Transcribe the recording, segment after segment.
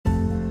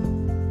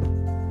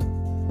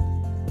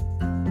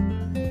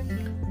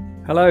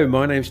Hello,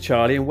 my name's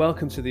Charlie and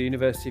welcome to the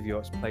University of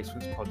UoY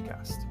Placements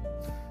Podcast.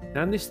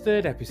 Now in this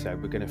third episode,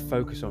 we're going to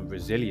focus on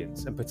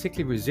resilience and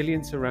particularly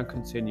resilience around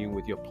continuing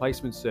with your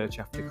placement search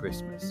after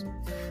Christmas.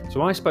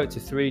 So I spoke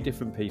to 3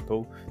 different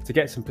people to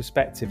get some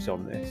perspectives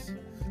on this.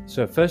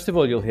 So first of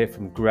all, you'll hear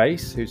from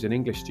Grace, who's an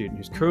English student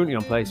who's currently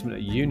on placement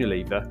at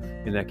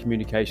Unilever in their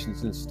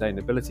communications and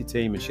sustainability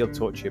team, and she'll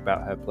talk to you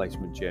about her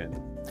placement journey.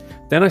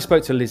 Then I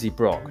spoke to Lizzie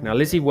Brook. Now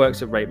Lizzie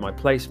works at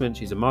Ratemyplacement,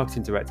 she's a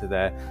marketing director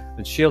there,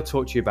 and she'll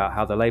talk to you about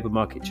how the labour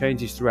market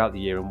changes throughout the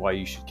year and why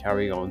you should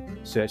carry on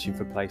searching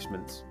for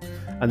placements.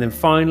 And then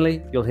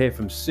finally, you'll hear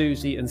from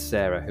Suzie and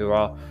Sarah, who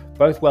are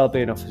both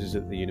wellbeing officers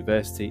at the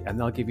university, and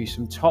they'll give you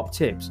some top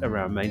tips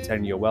around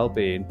maintaining your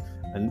wellbeing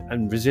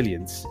and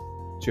resilience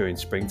during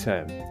spring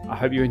term. I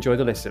hope you enjoy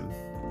the listen.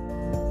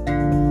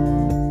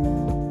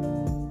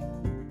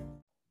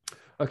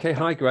 Okay,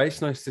 hi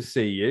Grace, nice to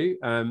see you.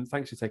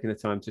 Thanks for taking the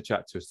time to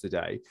chat to us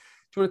today. Do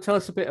you want to tell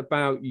us a bit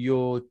about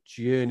your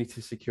journey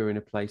to securing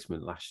a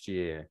placement last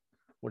year?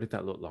 What did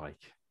that look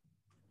like?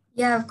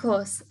 Yeah, of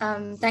course.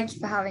 Thank you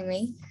for having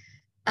me.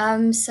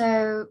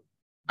 So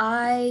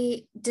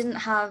I didn't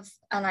have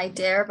an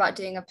idea about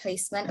doing a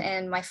placement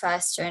in my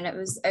first year, and it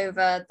was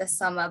over the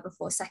summer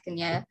before second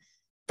year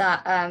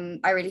that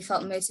I really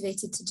felt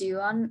motivated to do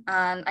one.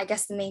 And I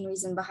guess the main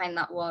reason behind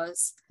that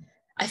was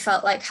I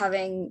felt like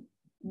having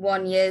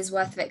 1 year's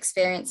worth of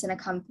experience in a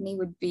company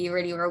would be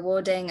really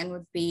rewarding and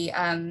would be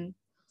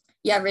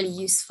really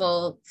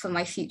useful for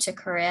my future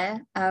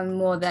career,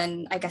 more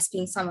than I guess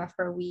being somewhere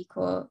for a week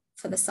or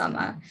for the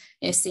summer,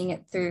 seeing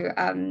it through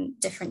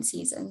different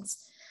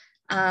seasons.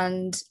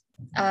 And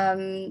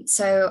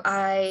so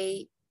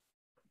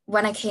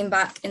when I came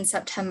back in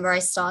September, I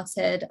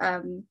started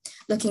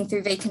looking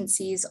through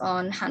vacancies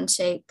on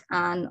Handshake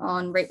and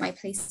on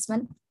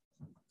Ratemyplacement.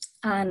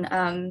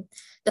 And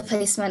the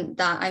placement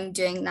that I'm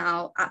doing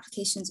now,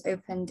 applications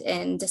opened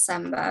in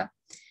December,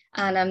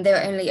 and they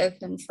were only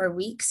open for a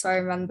week. So I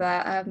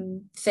remember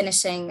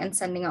finishing and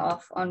sending it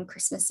off on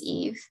Christmas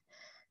Eve.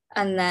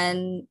 And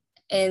then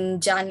in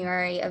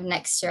January of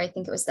next year, I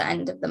think it was the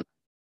end of the month,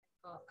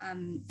 I got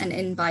an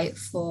invite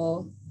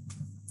for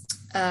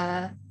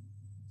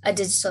a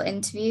digital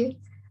interview.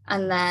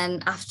 And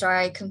then after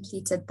I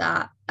completed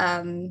that,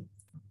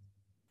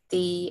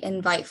 the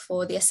invite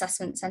for the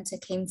assessment centre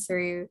came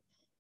through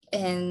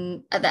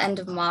at the end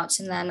of March,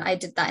 and then I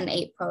did that in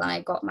April, and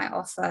I got my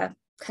offer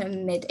kind of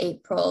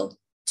mid-April,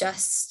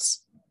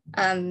 just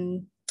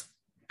I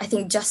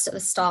think just at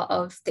the start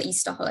of the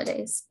Easter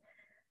holidays.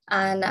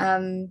 And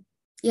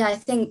I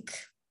think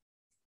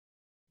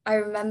I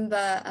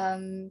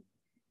remember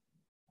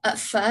at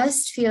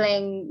first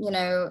feeling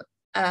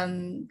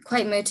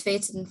quite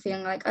motivated and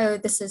feeling like, oh,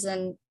 this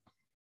isn't,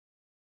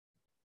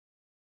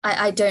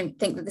 I don't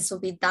think that this will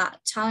be that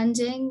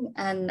challenging,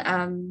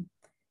 and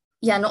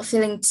not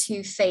feeling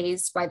too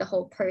fazed by the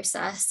whole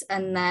process.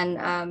 And then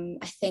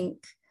I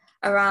think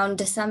around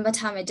December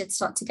time, I did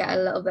start to get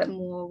a little bit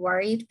more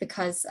worried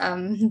because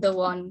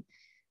the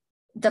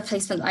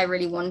placement I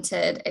really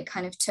wanted, it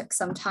kind of took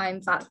some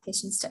time for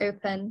applications to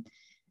open.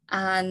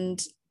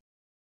 And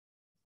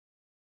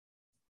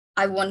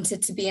I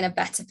wanted to be in a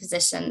better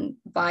position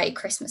by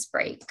Christmas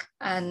break.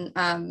 And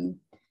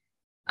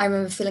I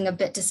remember feeling a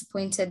bit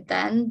disappointed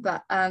then,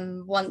 but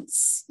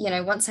once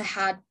I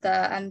had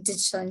the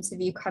digital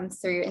interview come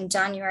through in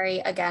January,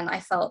 again, I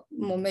felt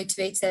more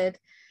motivated.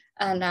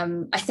 And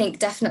I think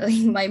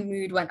definitely my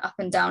mood went up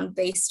and down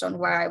based on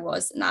where I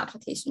was in the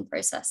application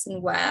process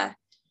and where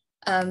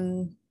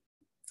that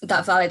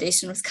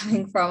validation was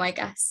coming from, I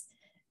guess.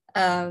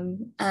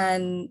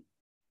 And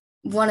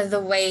one of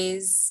the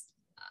ways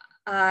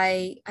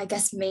I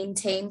guess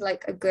maintained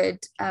like a good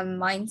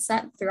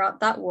mindset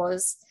throughout that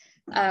was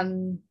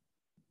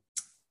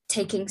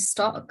taking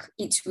stock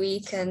each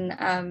week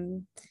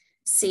and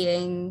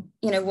seeing,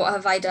 what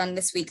have I done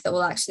this week that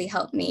will actually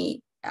help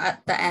me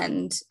at the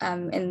end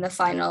in the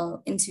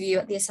final interview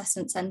at the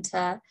assessment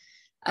centre.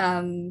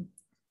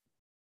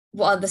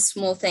 What are the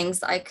small things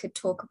that I could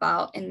talk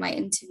about in my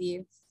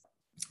interview?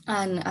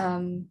 And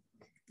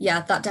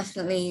that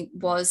definitely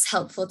was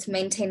helpful to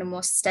maintain a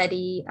more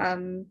steady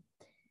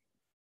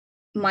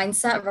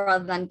mindset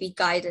rather than be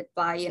guided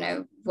by,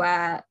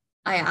 where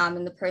I am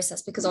in the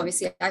process, because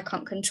obviously I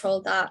can't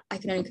control that. I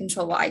can only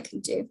control what I can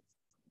do.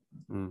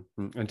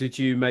 Mm-hmm. And did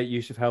you make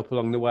use of help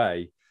along the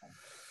way?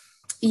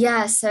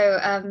 Yeah, so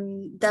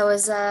there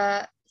was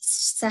a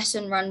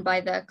session run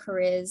by the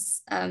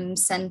Careers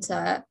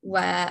Centre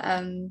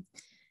where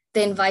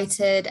they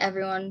invited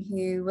everyone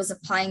who was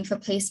applying for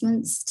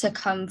placements to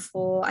come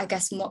for, I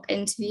guess, mock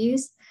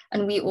interviews.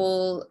 And we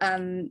all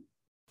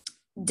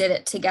did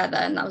it together,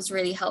 and that was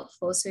really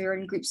helpful. So we were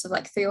in groups of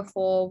like 3 or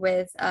 4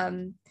 with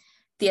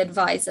the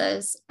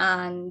advisors,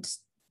 and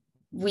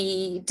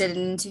we did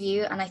an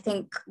interview. And I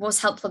think what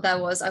was helpful there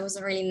was I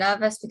wasn't really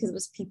nervous because it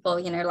was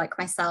people, like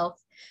myself.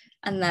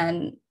 And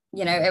then,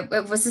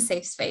 it was a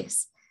safe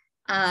space.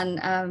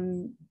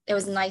 And it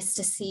was nice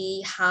to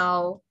see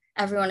how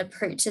everyone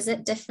approaches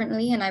it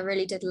differently. And I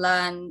really did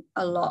learn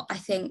a lot. I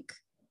think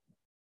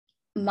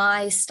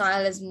my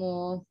style is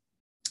more,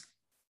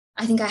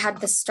 I think I had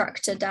the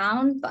structure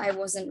down, but I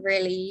wasn't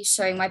really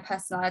showing my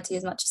personality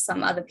as much as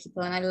some other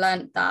people. And I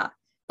learned that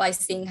by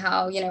seeing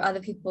how,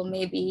 other people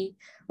maybe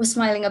were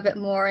smiling a bit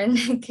more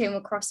and came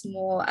across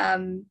more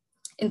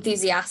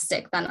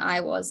enthusiastic than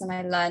I was. And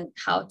I learned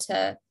how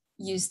to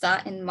use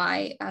that in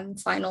my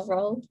final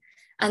role.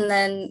 And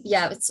then,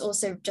 it's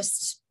also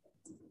just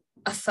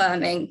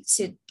affirming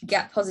to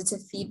get positive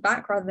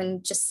feedback rather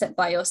than just sit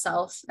by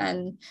yourself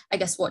and I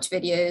guess watch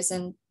videos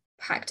and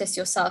practice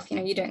yourself.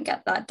 You don't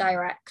get that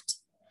direct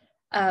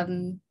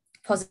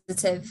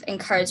positive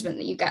encouragement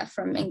that you get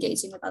from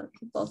engaging with other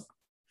people.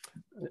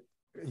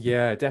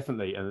 Yeah,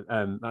 definitely.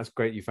 And that's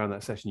great you found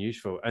that session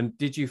useful. And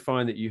did you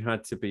find that you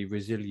had to be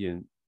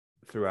resilient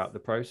throughout the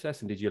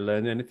process? And did you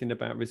learn anything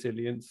about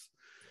resilience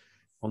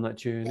on that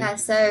journey? Yeah,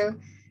 so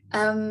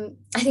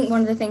I think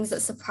one of the things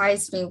that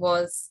surprised me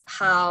was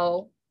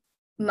how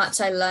much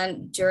I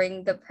learned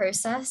during the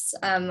process.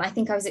 I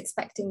think I was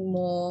expecting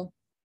more.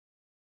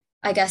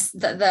 I guess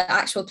that the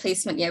actual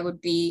placement year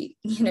would be,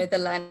 the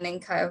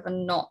learning curve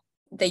and not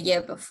the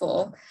year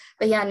before.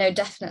 But yeah, no,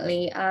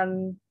 definitely.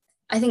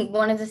 I think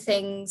one of the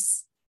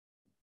things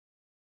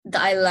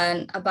that I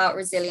learned about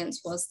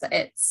resilience was that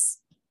it's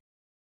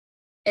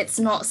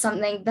not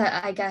something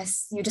that I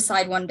guess you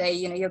decide one day,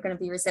 you're going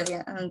to be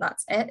resilient and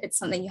that's it. It's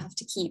something you have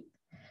to keep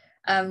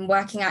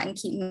working at and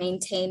keep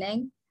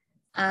maintaining.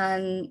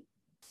 And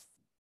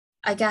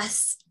I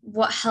guess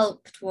what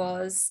helped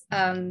was,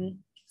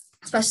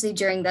 especially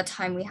during the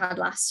time we had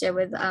last year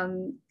with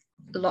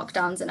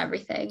lockdowns and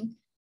everything,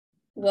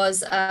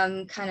 was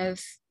kind of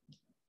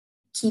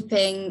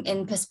keeping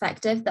in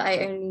perspective that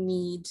I only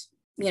need,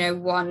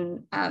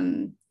 one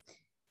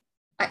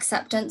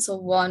acceptance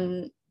or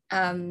one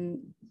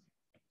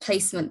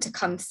placement to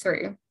come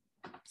through.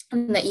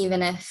 And that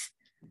even if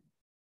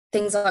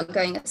things aren't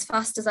going as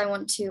fast as I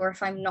want to, or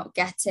if I'm not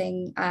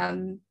getting,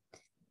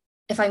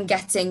 if I'm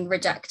getting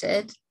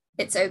rejected,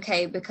 it's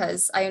okay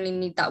because I only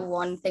need that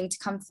one thing to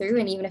come through.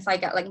 And even if I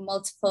get like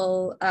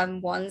multiple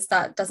ones,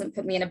 that doesn't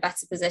put me in a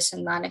better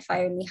position than if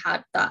I only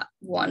had that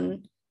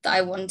one that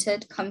I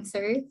wanted come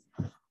through.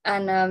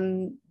 And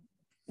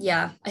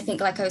I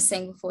think like I was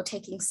saying before,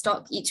 taking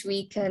stock each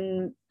week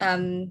and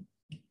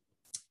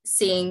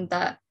seeing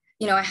that,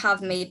 I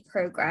have made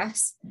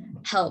progress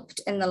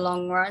helped in the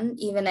long run,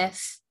 even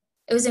if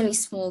it was only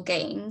small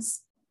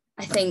gains.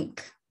 I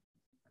think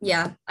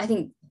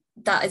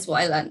that is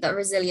what I learned, that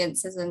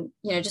resilience isn't,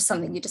 just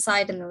something you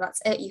decide and then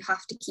that's it. You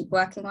have to keep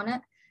working on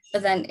it.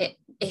 But then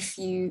if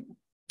you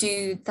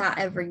do that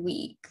every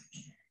week,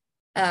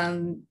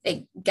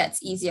 it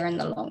gets easier in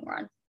the long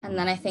run. And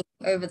then I think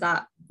over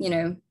that,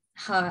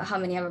 how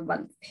many ever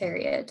month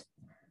period,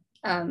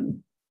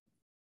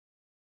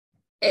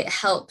 it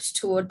helped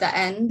toward the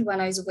end when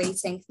I was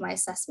waiting for my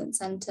assessment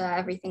center,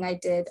 everything I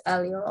did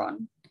earlier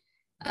on.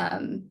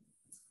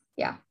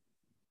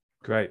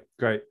 Great.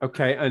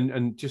 Okay,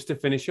 and just to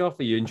finish off,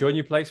 are you enjoying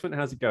your placement?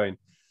 How's it going?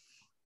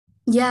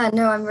 Yeah,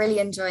 no, I'm really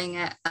enjoying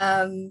it.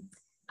 I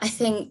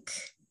think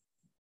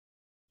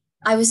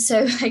I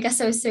guess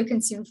I was so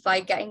consumed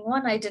by getting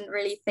one. I didn't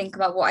really think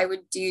about what I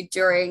would do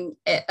during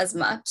it as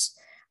much.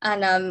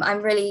 And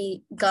I'm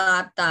really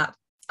glad that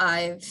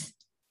I've,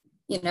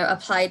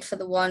 applied for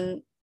the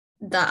one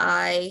that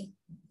I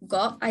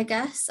got, I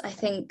guess. I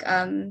think,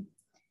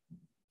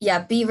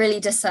 be really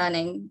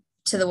discerning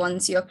to the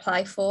ones you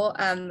apply for,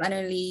 and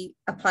only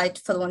apply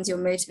for the ones you're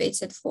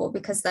motivated for,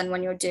 because then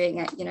when you're doing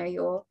it,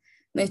 you're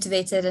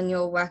motivated and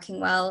you're working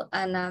well.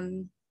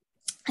 And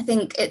I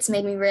think it's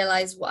made me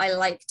realize what I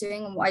like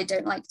doing and what I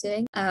don't like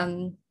doing.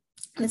 And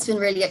it's been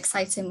really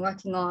exciting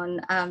working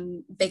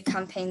on big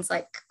campaigns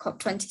like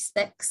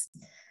COP26.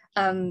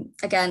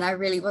 Again, I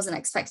really wasn't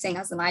expecting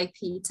as an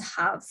IP to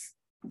have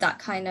that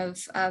kind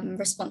of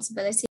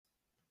responsibility.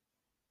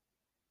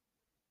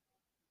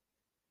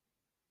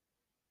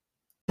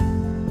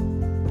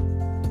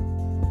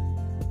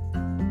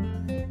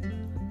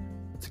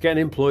 To get an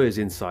employer's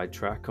inside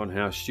track on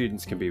how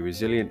students can be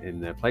resilient in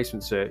their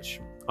placement search,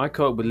 I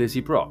caught up with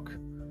Lizzie Brook,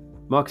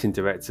 Marketing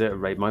Director at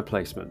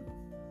Ratemyplacement.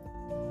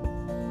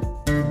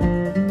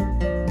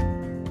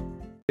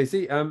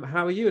 Lizzie,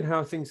 how are you and how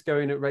are things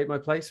going at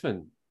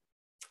Ratemyplacement?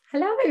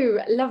 Hello,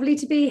 lovely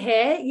to be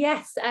here.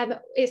 Yes,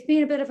 it's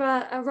been a bit of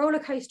a roller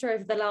coaster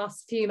over the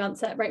last few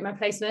months at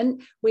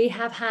Ratemyplacement. We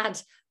have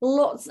had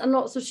lots and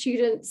lots of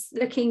students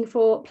looking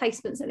for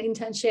placements and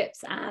internships,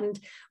 and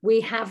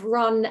we have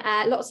run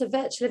lots of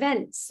virtual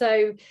events.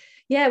 So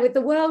yeah, with the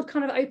world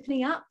kind of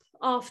opening up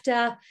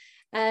after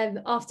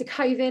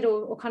COVID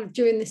or kind of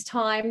during this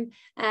time,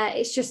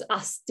 it's just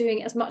us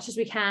doing as much as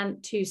we can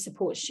to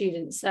support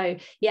students. So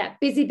yeah,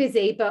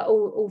 busy, but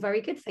all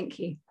very good. Thank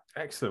you.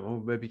 Excellent.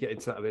 We'll maybe get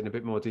into that in a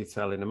bit more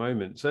detail in a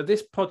moment. So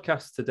this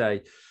podcast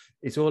today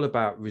is all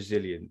about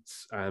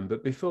resilience.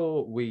 But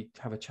before we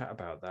have a chat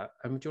about that,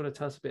 do you want to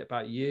tell us a bit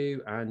about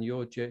you and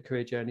your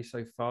career journey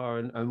so far,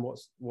 and what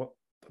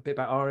a bit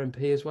about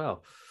RMP as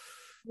well?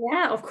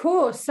 Yeah, of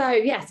course. So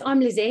yes, I'm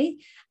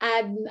Lizzie.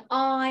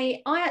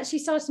 I actually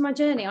started my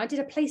journey. I did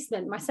a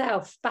placement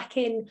myself back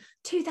in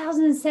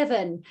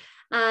 2007,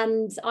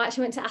 and I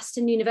actually went to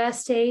Aston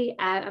University,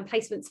 and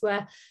placements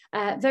were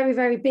very,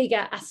 very big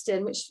at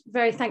Aston, which I'm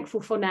very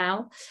thankful for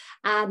now.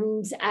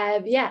 And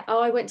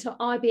I went to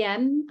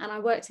IBM and I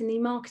worked in the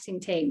marketing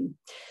team.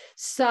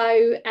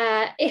 So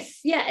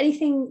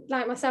anything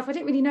like myself, I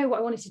didn't really know what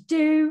I wanted to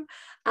do.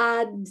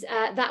 And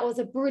that was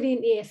a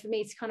brilliant year for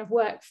me to kind of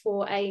work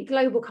for a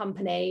global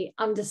company,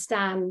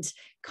 understand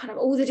kind of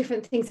all the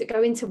different things that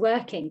go into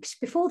working. Because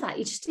before that,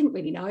 you just didn't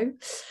really know.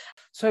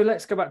 So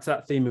let's go back to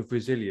that theme of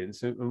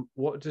resilience. And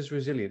what does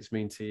resilience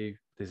mean to you,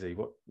 Lizzie?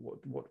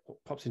 What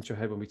pops into your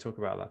head when we talk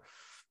about that?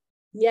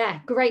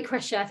 Yeah, great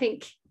question. I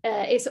think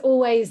it's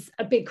always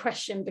a big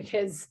question,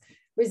 because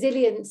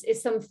resilience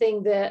is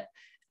something that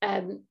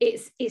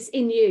it's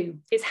in you.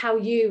 It's how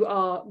you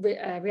are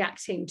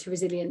reacting to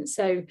resilience.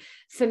 So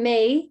for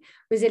me,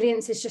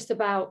 resilience is just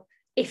about,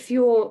 if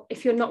you're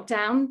knocked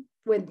down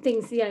when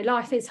things,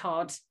 life is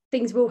hard,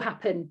 things will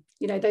happen.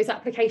 Those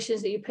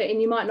applications that you put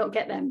in, you might not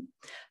get them.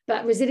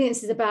 But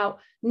resilience is about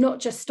not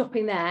just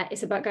stopping there.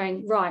 It's about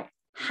going, right,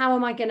 how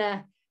am I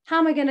gonna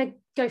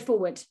go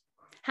forward?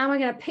 How am I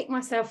going to pick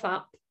myself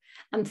up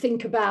and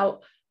think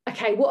about,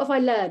 okay, what have I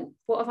learned?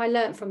 What have I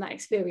learned from that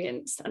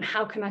experience? And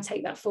how can I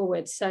take that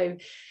forward? So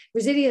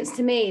resilience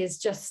to me is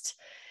just,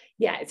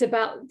 it's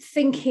about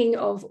thinking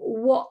of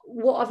what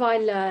have I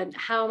learned?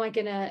 How am I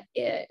going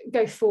to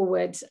go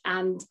forward?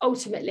 And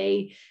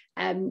ultimately,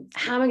 how am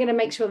I going to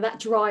make sure that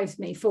drives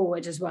me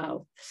forward as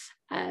well?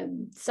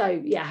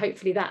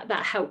 Hopefully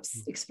that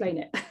helps explain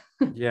it.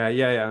 Yeah.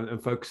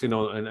 And focusing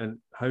on and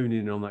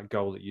honing on that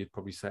goal that you'd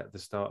probably set at the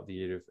start of the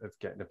year of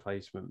getting a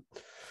placement.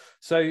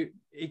 So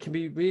it can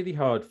be really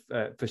hard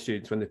for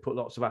students when they put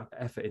lots of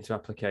effort into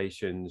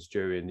applications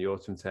during the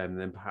autumn term, and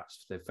then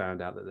perhaps they've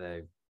found out that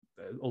they've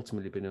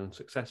ultimately been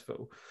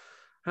unsuccessful.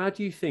 How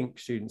do you think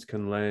students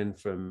can learn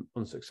from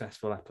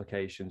unsuccessful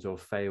applications or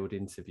failed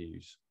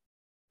interviews?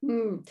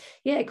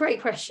 Yeah,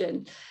 great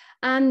question.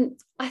 And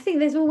I think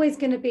there's always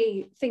going to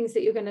be things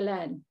that you're going to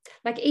learn.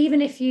 Like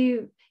even if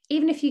you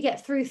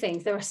get through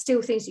things, there are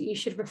still things that you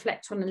should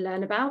reflect on and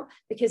learn about,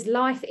 because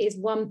life is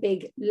one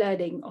big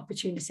learning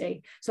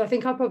opportunity. So I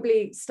think I'll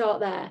probably start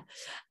there.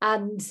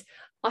 And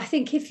I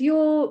think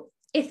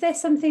if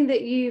there's something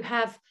that you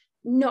have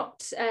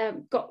not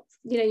got,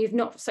 you've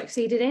not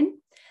succeeded in,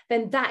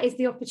 then that is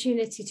the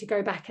opportunity to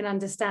go back and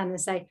understand and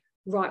say,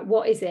 right,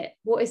 what is it?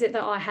 What is it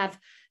that I have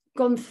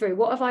gone through?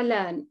 What have I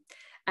learned?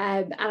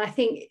 And I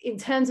think in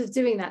terms of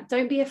doing that,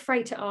 don't be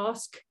afraid to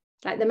ask.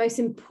 Like, the most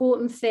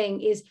important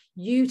thing is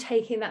you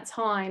taking that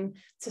time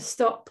to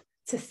stop,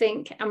 to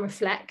think and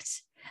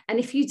reflect. And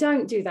if you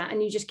don't do that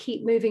and you just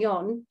keep moving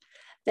on,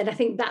 then I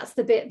think that's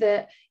the bit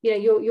that,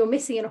 you're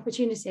missing an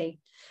opportunity,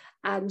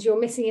 and you're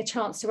missing a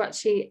chance to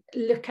actually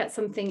look at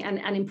something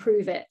and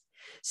improve it.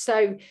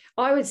 So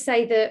I would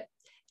say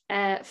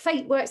that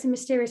fate works in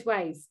mysterious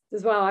ways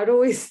as well. I'd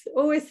always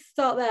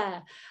start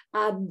there.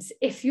 And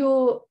if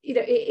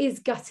it is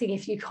gutting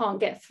if you can't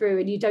get through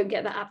and you don't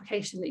get that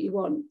application that you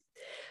want.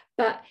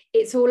 But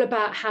it's all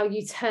about how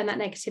you turn that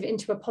negative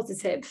into a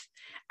positive.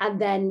 And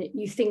then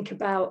you think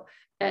about,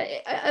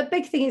 a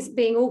big thing is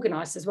being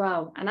organized as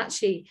well. And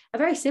actually a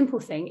very simple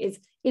thing is,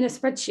 in a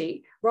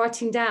spreadsheet,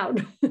 writing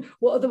down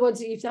what are the ones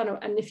that you've done.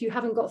 And if you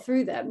haven't got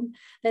through them,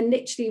 then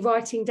literally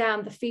writing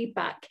down the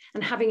feedback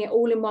and having it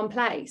all in one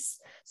place.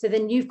 So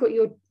then you've got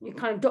your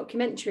kind of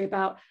documentary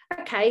about,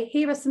 okay,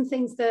 here are some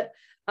things that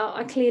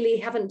I clearly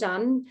haven't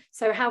done.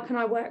 So how can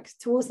I work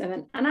towards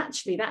them? And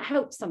actually that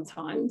helps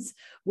sometimes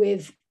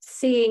with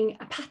seeing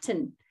a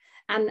pattern.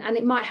 And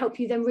it might help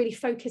you then really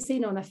focus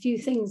in on a few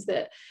things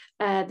that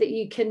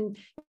you can,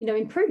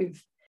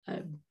 improve.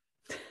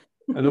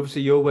 And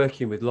obviously you're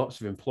working with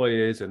lots of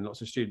employers and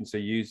lots of students are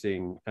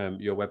using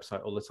your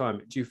website all the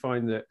time. Do you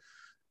find that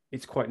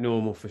it's quite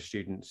normal for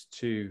students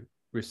to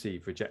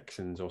receive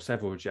rejections or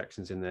several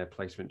rejections in their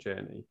placement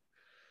journey?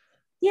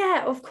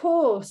 Yeah, of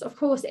course.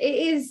 It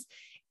is.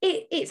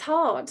 It's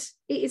hard.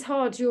 It is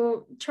hard.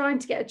 You're trying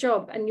to get a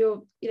job and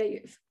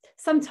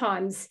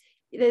sometimes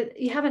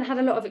you haven't had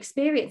a lot of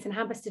experience in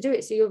how best to do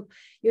it. So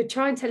you're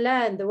trying to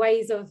learn the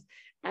ways of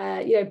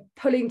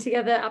pulling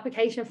together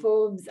application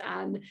forms,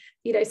 and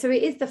so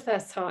it is the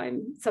first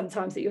time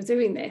sometimes that you're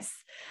doing this,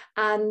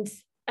 and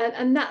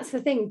that's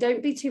the thing.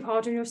 Don't be too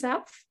hard on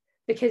yourself,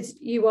 because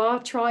you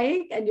are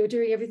trying and you're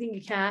doing everything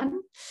you can,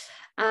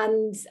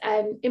 and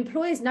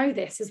employers know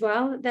this as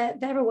well.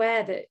 They're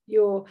aware that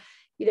you're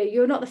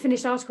not the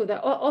finished article.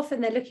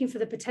 They're looking for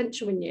the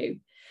potential in you.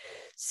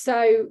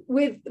 So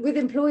with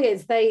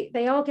employers, they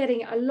are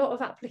getting a lot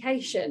of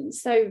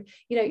applications. So,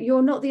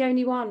 you're not the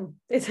only one.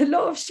 There's a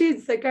lot of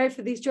students that go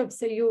for these jobs.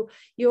 So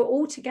you're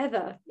all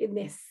together in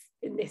this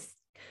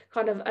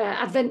kind of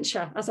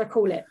adventure, as I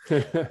call it.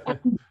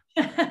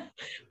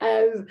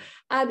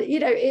 And,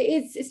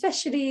 it is,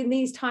 especially in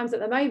these times at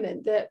the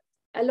moment, that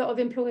a lot of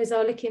employers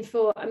are looking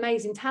for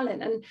amazing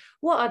talent. And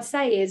what I'd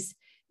say is,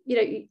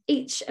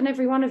 each and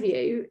every one of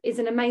you is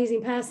an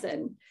amazing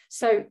person.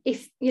 So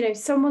if,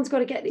 someone's got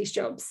to get these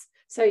jobs.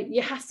 So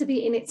you have to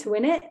be in it to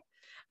win it.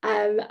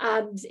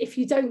 And if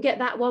you don't get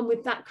that one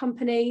with that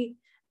company,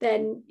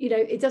 then,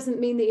 it doesn't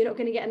mean that you're not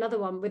going to get another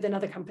one with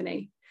another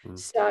company.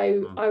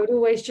 So I would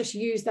always just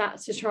use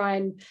that to try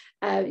and,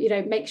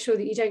 make sure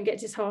that you don't get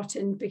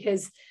disheartened,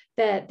 because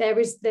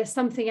there's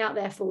something out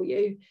there for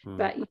you,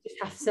 but you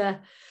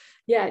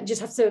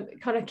just have to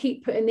kind of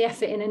keep putting the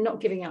effort in and not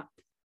giving up.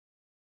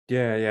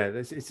 Yeah,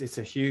 it's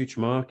a huge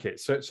market.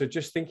 So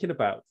just thinking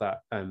about that,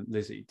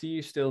 Lizzie, do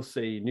you still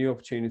see new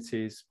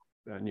opportunities,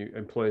 new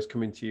employers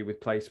coming to you with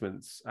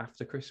placements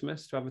after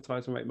Christmas to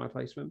advertise and Rate My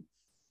Placement?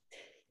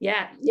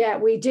 Yeah,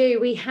 we do.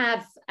 We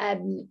have,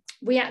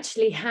 we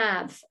actually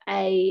have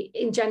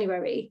in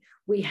January,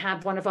 we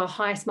have one of our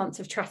highest months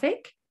of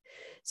traffic.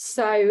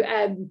 So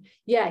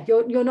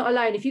you're not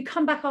alone. If you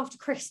come back after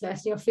Christmas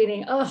and you're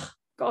feeling, oh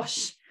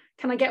gosh,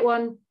 can I get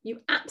one?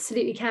 You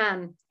absolutely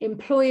can.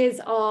 Employers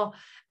are,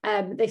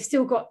 we've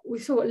still got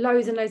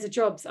loads and loads of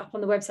jobs up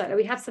on the website.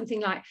 We have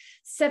something like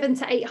 700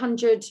 to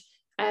 800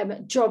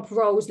 job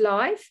roles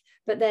live,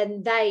 but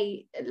then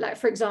they, like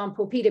for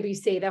example,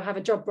 PwC, they'll have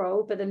a job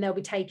role, but then they'll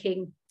be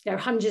taking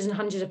hundreds and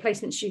hundreds of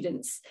placement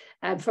students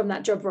from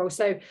that job role.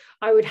 So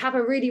I would have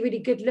a really, really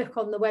good look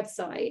on the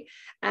website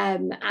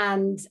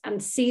and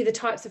see the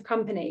types of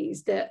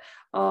companies that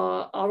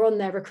are on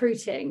there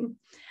recruiting.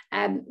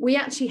 We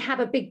actually have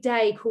a big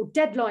day called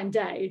Deadline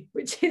Day,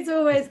 which is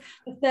always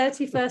the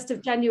 31st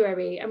of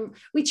January. And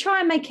we try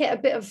and make it a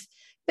bit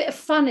of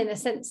fun, in a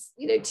sense,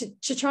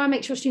 to try and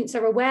make sure students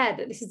are aware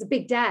that this is a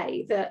big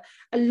day, that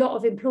a lot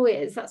of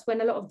employers, that's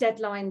when a lot of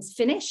deadlines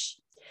finish.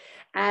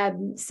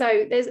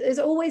 So there's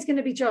always going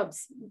to be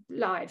jobs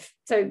live.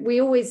 So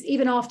we always,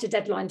 even after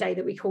Deadline Day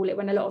that we call it,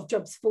 when a lot of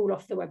jobs fall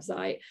off the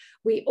website,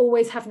 we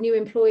always have new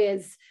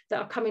employers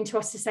that are coming to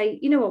us to say,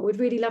 you know what, we'd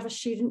really love a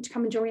student to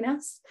come and join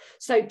us.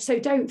 So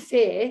don't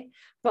fear,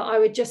 but I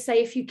would just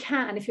say, if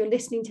you're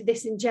listening to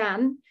this in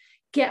Jan,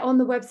 get on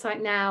the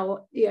website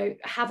now,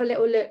 have a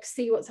little look,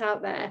 see what's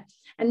out there,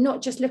 and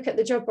not just look at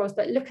the job roles,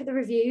 but look at the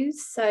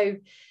reviews. So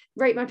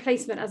Rate My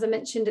Placement, as I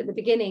mentioned at the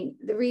beginning,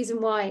 the reason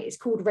why it's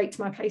called Rate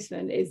My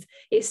Placement is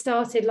it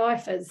started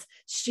life as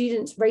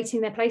students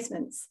rating their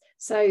placements.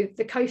 So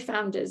the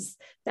co-founders,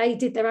 they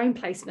did their own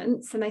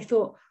placements and they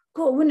thought,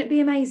 God, wouldn't it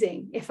be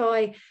amazing if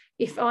I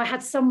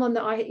had someone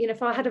that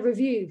if I had a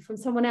review from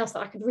someone else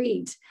that I could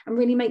read and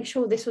really make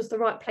sure this was the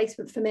right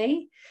placement for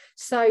me.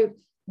 So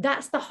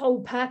that's the whole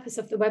purpose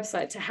of the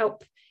website, to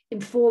help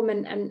inform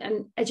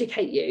and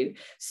educate you.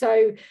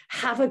 So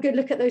have a good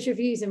look at those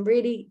reviews and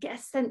really get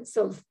a sense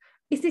of,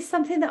 is this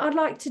something that I'd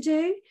like to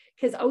do?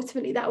 Because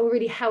ultimately that will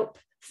really help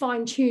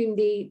fine tune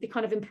the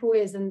kind of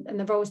employers and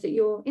the roles that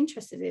you're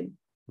interested in.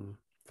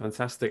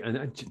 Fantastic.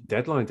 And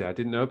Deadline Day, I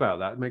didn't know about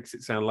that. It makes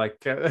it sound like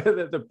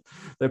the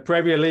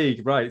Premier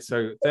League, right?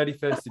 So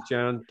 31st of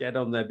Jan, get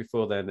on there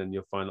before then and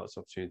you'll find lots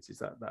of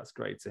opportunities. That's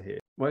great to hear.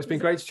 Well, it's been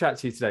great to chat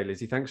to you today,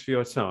 Lizzie. Thanks for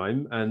your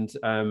time. And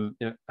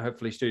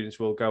hopefully students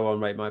will go on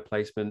Rate My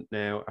Placement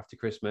now after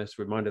Christmas.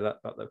 Reminder that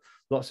about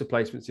lots of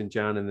placements in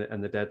Jan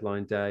and the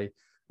Deadline Day.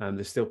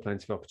 There's still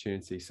plenty of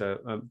opportunity.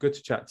 So good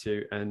to chat to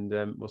you, and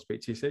we'll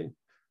speak to you soon.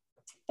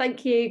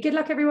 Thank you. Good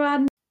luck,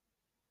 everyone.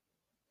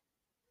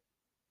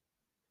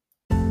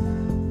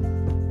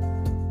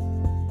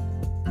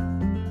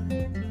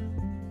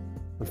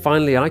 And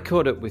finally, I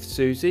caught up with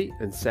Suzie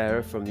and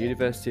Sarah from the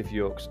University of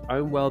York's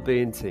own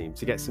Wellbeing team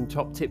to get some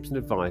top tips and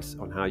advice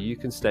on how you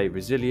can stay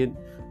resilient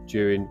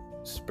during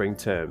spring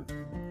term.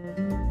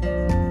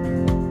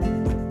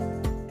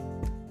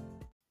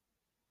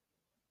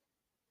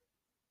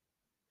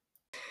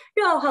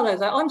 Yeah, hello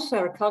there. I'm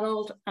Sarah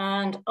Cunnold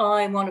and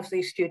I'm one of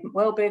the student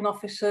wellbeing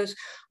officers.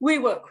 We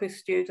work with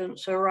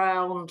students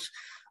around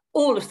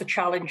all of the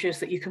challenges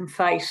that you can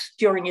face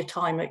during your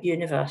time at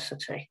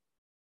university.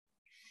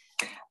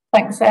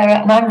 Thanks,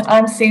 Sarah. And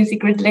I'm Suzie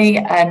Gridley,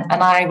 and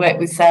I work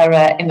with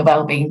Sarah in the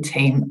Wellbeing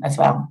team as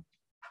well.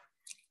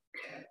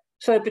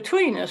 So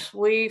between us,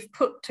 we've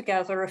put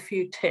together a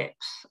few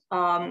tips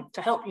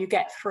to help you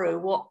get through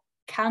what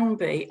can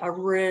be a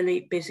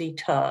really busy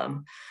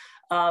term,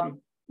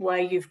 where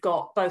you've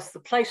got both the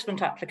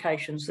placement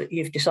applications that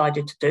you've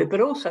decided to do, but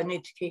also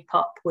need to keep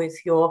up with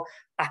your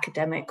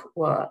academic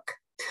work.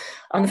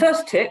 And the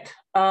first tip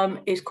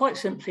is quite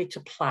simply to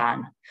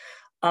plan.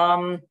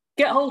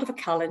 Get hold of a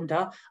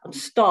calendar and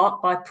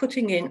start by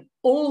putting in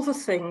all the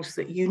things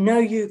that you know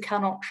you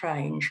cannot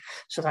change.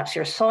 So that's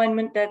your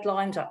assignment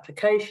deadlines,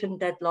 application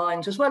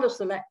deadlines, as well as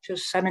the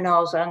lectures,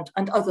 seminars,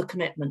 and other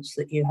commitments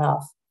that you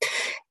have.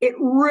 It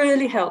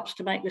really helps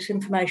to make this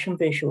information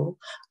visual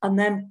and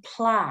then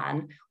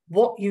plan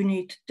what you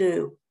need to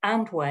do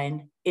and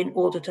when in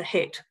order to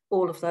hit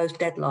all of those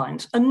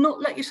deadlines, and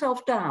not let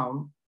yourself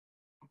down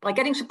by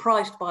getting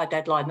surprised by a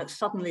deadline that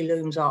suddenly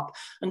looms up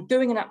and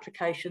doing an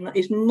application that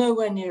is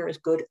nowhere near as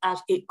good as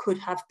it could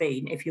have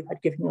been if you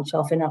had given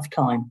yourself enough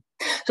time.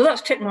 So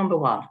that's tip number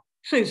one.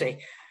 Suzie.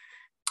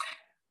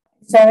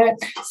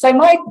 So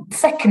my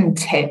second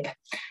tip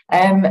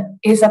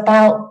is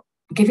about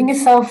giving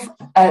yourself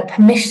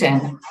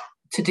permission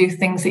to do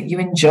things that you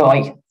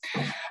enjoy.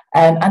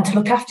 and to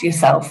look after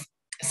yourself.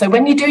 So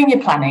when you're doing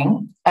your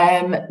planning,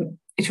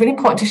 it's really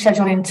important to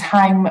schedule in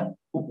time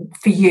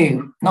for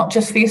you, not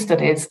just for your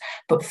studies,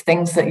 but for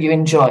things that you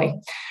enjoy.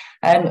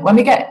 When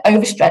we get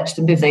overstretched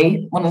and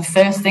busy, one of the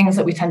first things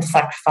that we tend to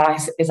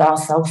sacrifice is our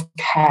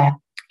self-care.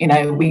 You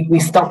know, we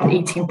stop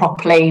eating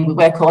properly, we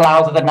work all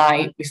hours of the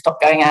night, we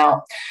stop going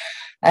out.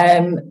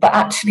 But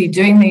actually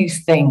doing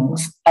these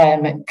things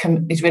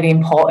is really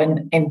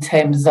important in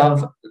terms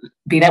of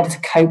being able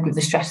to cope with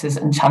the stresses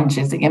and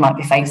challenges that you might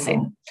be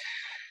facing.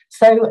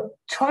 So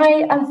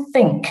try and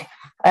think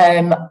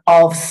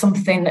of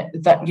something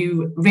that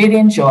you really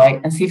enjoy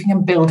and see if you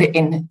can build it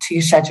into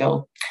your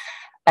schedule.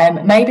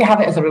 Maybe have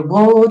it as a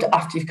reward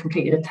after you've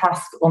completed a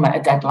task or met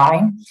a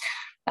deadline.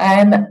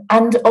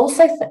 And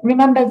also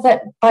remember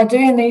that by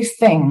doing these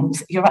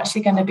things, you're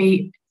actually going to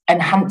be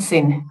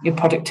enhancing your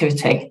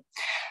productivity.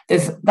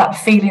 There's that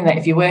feeling that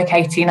if you work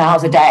 18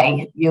 hours a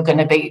day, you're going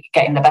to be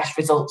getting the best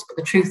results. But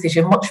the truth is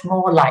you're much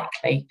more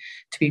likely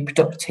to be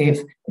productive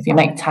if you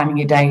make time in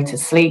your day to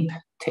sleep,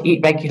 to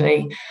eat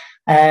regularly,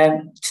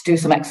 to do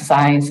some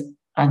exercise,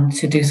 and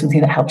to do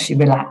something that helps you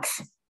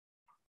relax.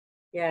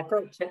 Yeah,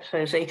 great tip,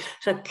 Suzie.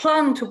 So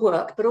plan to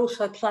work, but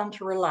also plan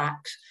to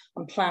relax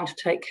and plan to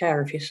take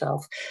care of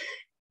yourself.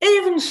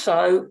 Even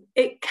so,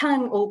 it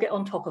can all get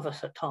on top of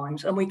us at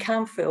times, and we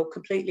can feel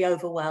completely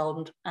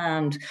overwhelmed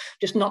and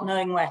just not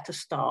knowing where to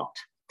start.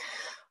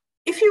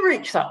 If you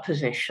reach that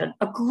position,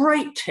 a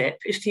great tip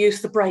is to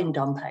use the brain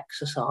dump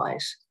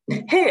exercise.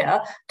 Here,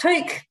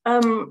 take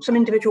some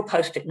individual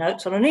post-it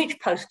notes, and on each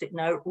post-it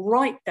note,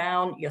 write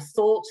down your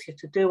thoughts, your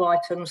to-do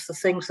items, the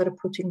things that are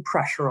putting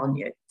pressure on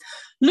you.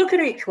 Look at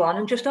each one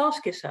and just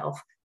ask yourself,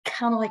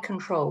 can I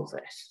control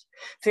this?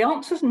 If the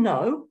answer is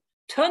no,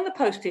 turn the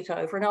post-it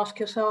over and ask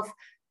yourself,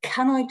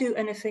 can I do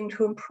anything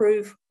to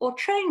improve or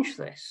change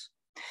this?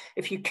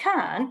 If you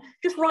can,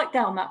 just write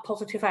down that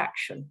positive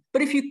action.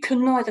 But if you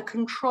can neither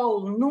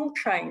control nor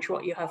change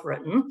what you have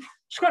written,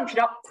 scrunch it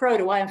up, throw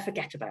it away and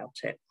forget about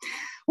it.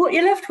 What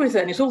you're left with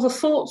then is all the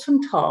thoughts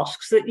and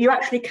tasks that you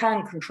actually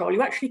can control,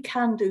 you actually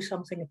can do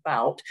something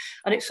about,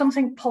 and it's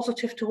something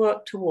positive to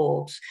work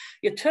towards.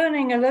 You're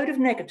turning a load of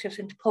negatives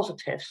into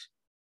positives,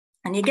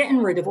 and you're getting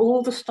rid of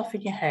all the stuff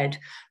in your head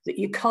that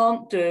you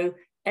can't do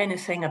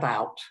anything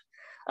about.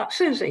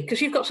 Suzie,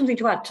 because you've got something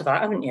to add to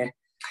that, haven't you?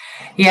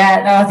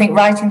 Yeah, no, I think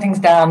writing things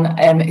down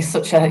is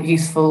such a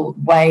useful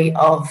way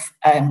of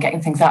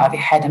getting things out of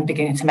your head and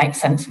beginning to make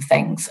sense of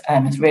things.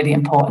 It's really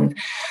important.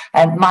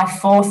 My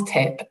fourth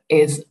tip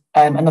is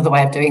another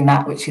way of doing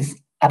that, which is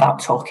about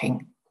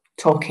talking.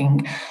 If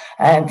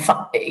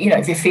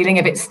you're feeling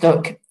a bit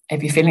stuck,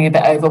 if you're feeling a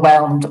bit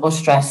overwhelmed or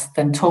stressed,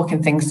 then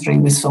talking things through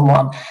with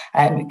someone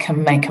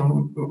can make a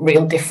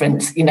real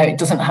difference. You know, it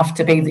doesn't have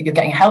to be that you're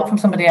getting help from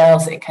somebody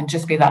else. It can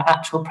just be that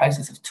actual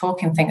process of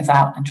talking things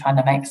out and trying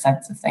to make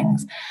sense of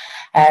things.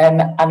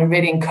 And I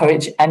really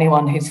encourage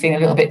anyone who's feeling a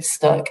little bit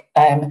stuck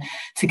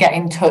to get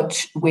in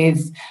touch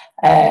with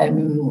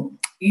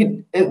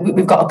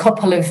we've got a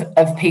couple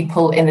of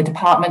people in the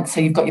department.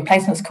 So you've got your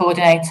placements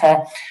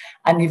coordinator,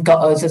 and you've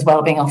got us as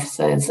wellbeing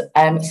officers.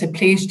 So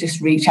please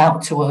just reach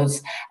out to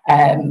us,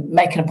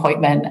 make an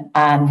appointment,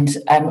 and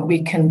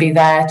we can be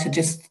there to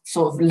just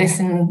sort of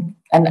listen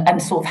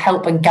and sort of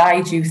help and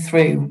guide you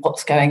through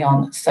what's going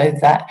on so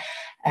that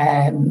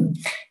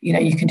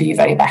you can do your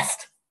very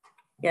best.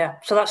 Yeah,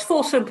 so that's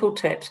 4 simple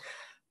tips.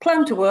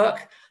 Plan to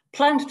work,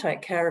 plan to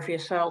take care of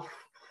yourself,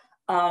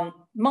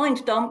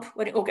 mind dump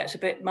when it all gets a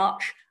bit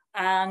much,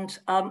 and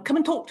come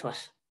and talk to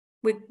us.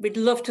 We'd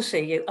love to see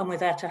you, and we're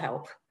there to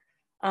help.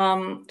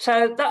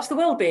 So that's the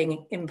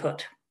wellbeing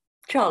input.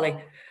 Charlie.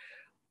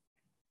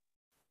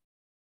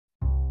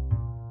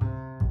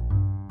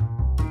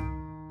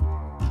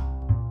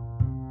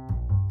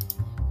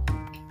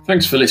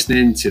 Thanks for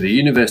listening to the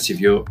University of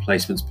York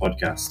Placements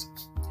Podcast.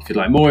 If you'd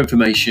like more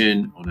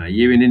information on our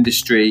year in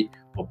industry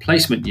or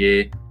placement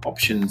year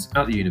options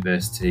at the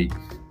university,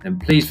 then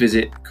please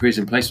visit careers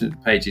and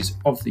placement pages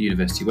of the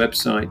university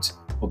website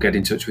or get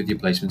in touch with your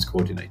placements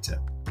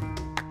coordinator.